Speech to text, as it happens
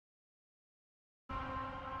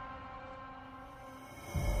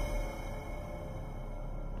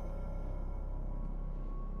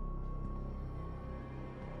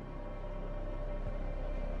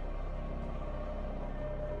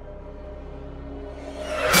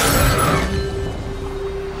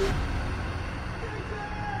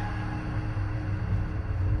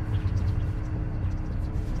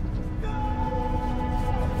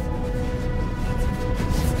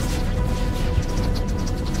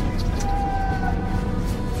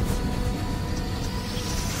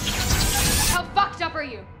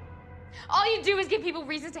you do is give people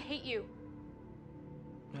reasons to hate you.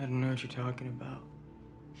 I don't know what you're talking about.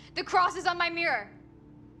 The cross is on my mirror.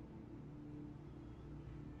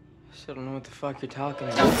 I still don't know what the fuck you're talking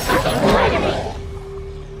about.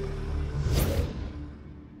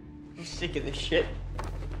 I'm sick of this shit.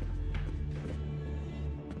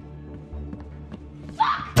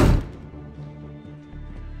 Fuck!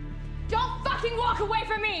 Don't fucking walk away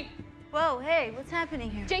from me! Whoa, hey, what's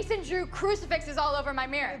happening here? Jason drew crucifixes all over my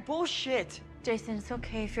mirror. Bullshit. Jason, it's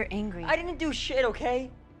okay if you're angry. I didn't do shit,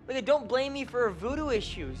 okay? Like, don't blame me for her voodoo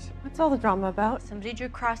issues. What's all the drama about? Somebody drew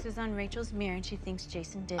crosses on Rachel's mirror and she thinks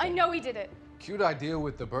Jason did it. I know he did it. Cute idea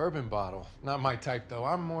with the bourbon bottle. Not my type, though.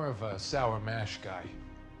 I'm more of a sour mash guy.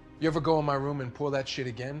 You ever go in my room and pour that shit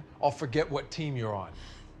again, I'll forget what team you're on.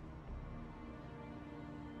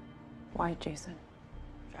 Why, Jason?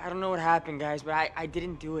 I don't know what happened, guys, but I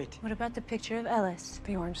didn't do it. What about the picture of Ellis?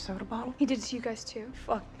 The orange soda bottle? He did it to you guys too.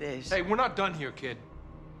 Fuck this. Hey, we're not done here, kid.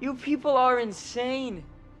 You people are insane.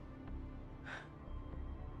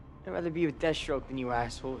 I'd rather be with Deathstroke than you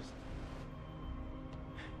assholes.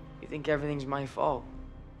 You think everything's my fault.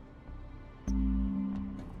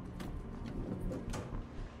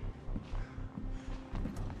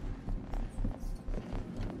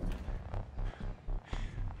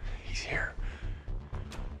 He's here.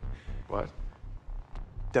 What?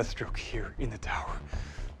 Deathstroke here in the tower.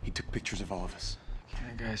 He took pictures of all of us. Can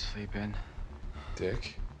I guys sleep in?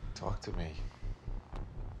 Dick, talk to me.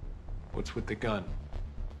 What's with the gun?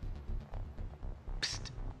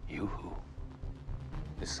 Psst. You who?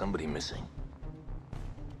 Is somebody missing?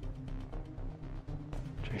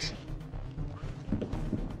 Jason.